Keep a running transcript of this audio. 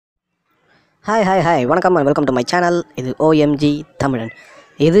Hi வணக்கம் and welcome to my channel. இது OMG தமிழன்.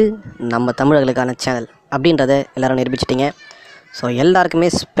 இது நம்ம தமிழர்களுக்கான சேனல் அப்படின்றத எல்லோரும் நிரூபிச்சிட்டிங்க. ஸோ எல்லாருக்குமே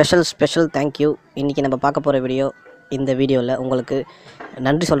ஸ்பெஷல் தேங்க்யூ. இன்றைக்கி நம்ம பார்க்க போகிற வீடியோ, இந்த வீடியோவில் உங்களுக்கு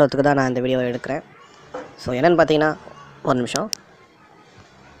நன்றி சொல்கிறதுக்கு தான் நான் இந்த வீடியோவை எடுக்கிறேன். ஸோ என்னென்னு பார்த்தீங்கன்னா, ஒரு நிமிஷம்.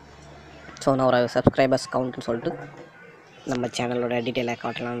 ஸோ நான் ஒரு சப்ஸ்கிரைபர்ஸ் கவுண்ட்னு சொல்லிட்டு நம்ம சேனலோட டீட்டெயிலாக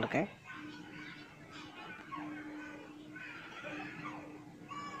காட்டலான்னு இருக்கேன்.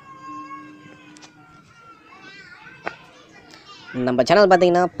 நம்ம சேனல்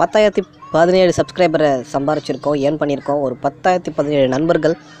பார்த்திங்கன்னா 10,017 சப்ஸ்கிரைபரை சம்பாரிச்சிருக்கோம், ஏர்ன் பண்ணியிருக்கோம். ஒரு 10,017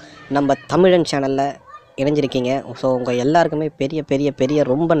 நண்பர்கள் நம்ம தமிழன் சேனலில் இணைஞ்சிருக்கீங்க. ஸோ உங்கள் எல்லாருக்குமே பெரிய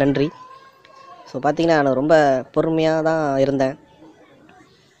ரொம்ப நன்றி. ஸோ பார்த்திங்கன்னா நான் ரொம்ப பொறுமையாக தான் இருந்தேன்.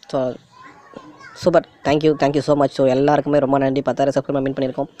 So super, thank you so much. So எல்லாருக்குமே ரொம்ப நன்றி. 10,000 சப்ஸ்கிரைபர் மீன்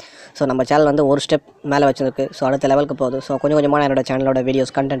பண்ணியிருக்கோம். ஸோ நம்ம சேனல் வந்து ஒரு ஸ்டெப் மேலே வச்சுருக்கு. ஸோ அடுத்த லெவலுக்கு போகுது. ஸோ கொஞ்சமாக நான் என்னோடய சேனலோட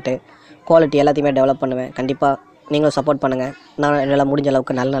வீடியோஸ், கண்டென்ட்டு, குவாலிட்டி எல்லாத்தையுமே டெவலப் பண்ணுவேன். கண்டிப்பாக நீங்களும் சப்போர்ட் பண்ணுங்கள். நான் என்னால் முடிஞ்ச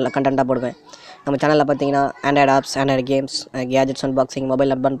அளவுக்கு நல்ல கண்டென்ட்டாக போடுவேன். நம்ம சேனலில் பார்த்தீங்கன்னா Android apps, Android games, gadgets unboxing,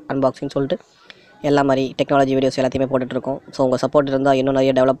 mobile unboxing சொல்லிட்டு எல்லா மாதிரி டெக்னாலஜி வீடியோஸ் எல்லாத்தையுமே போட்டுட்ருக்கோம். ஸோ உங்கள் சப்போர்ட் இருந்தால் இன்னும்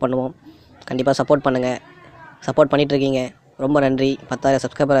நிறைய டெவலப் பண்ணுவோம். கண்டிப்பாக சப்போர்ட் பண்ணுங்கள். சப்போர்ட் பண்ணிகிட்ருக்கீங்க, ரொம்ப நன்றி. 10,000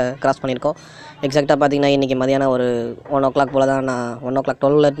 சப்ஸ்கிரைபரை கிராஸ் பண்ணியிருக்கோம். எக்ஸாக்டாக பார்த்தீங்கன்னா இன்றைக்கி மதியானம் ஒரு 1 o'clock போல் தான், நான் 1 o'clock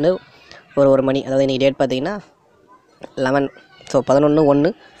 12லேருந்து ஒரு மணி, அதாவது இன்றைக்கி டேட் பார்த்தீங்கன்னா 11. ஸோ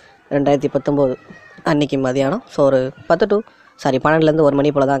 11/1/2019 அன்றைக்கி மதியானம். ஸோ ஒரு 12லேருந்து 1 மணி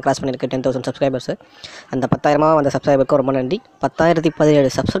போல் தான் கிராஸ் பண்ணியிருக்கு 10,000 சப்ஸ்கிரைபர்ஸு. அந்த 10,000 அந்த சப்ஸ்கிரைபருக்கும் ரொம்ப நன்றி. 10,017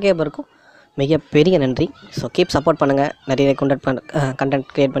 சப்ஸ்கிரைபருக்கும் மிகப்பெரிய நன்றி. ஸோ கீப் சப்போர்ட் பண்ணுங்கள். நிறைய கண்டென்ட்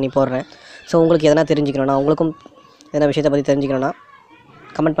க்ரியேட் பண்ணி போடுறேன். ஸோ உங்களுக்கு எதனா தெரிஞ்சுக்கணுன்னா, உங்களுக்கும் எதனா விஷயத்தை பற்றி தெரிஞ்சுக்கணுன்னா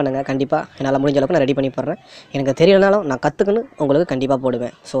கமெண்ட் பண்ணுங்கள். கண்டிப்பாக என்னால் முடிஞ்ச அளவுக்கு நான் ரெடி பண்ணி போடுறேன். எனக்கு தெரியலனாலும் நான் கற்றுக்கணும், உங்களுக்கு கண்டிப்பாக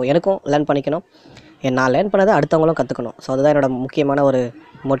போடுவேன். ஸோ எனக்கும் லேர்ன் பண்ணிக்கணும், நான் லேர்ன் பண்ணதை அடுத்தவங்களும் கற்றுக்கணும். ஸோ அதுதான் என்னோடய முக்கியமான ஒரு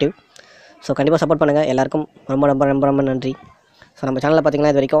மோட்டிவ். ஸோ கண்டிப்பாக சப்போர்ட் பண்ணுங்கள். எல்லாருக்கும் ரொம்ப நன்றி. ஸோ நம்ம சேனலில்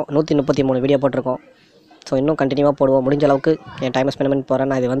பார்த்திங்கன்னா இது வரைக்கும் 133 வீடியோ போட்டிருக்கோம். ஸோ இன்னும் கண்டினியூவாக போடுவோம். முடிஞ்ச அளவுக்கு என் டைமை ஸ்பெண்ட் பண்ணி போகிறேன்.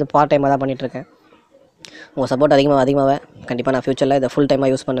 நான் இது வந்து பார்ட் டைமாக தான் பண்ணிகிட்ருக்கேன். உங்கள் சப்போர்ட் அதிகமாக கண்டிப்பாக நான் ஃப்யூச்சரில் இதை ஃபுல்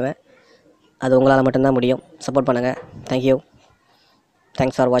டைமாக யூஸ் பண்ணுவேன். அது உங்களால் மட்டும்தான் முடியும். சப்போர்ட் பண்ணுங்கள். தேங்க்யூ.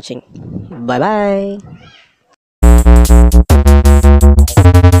 தேங்க்ஸ் ஃபார் வாட்சிங். பை.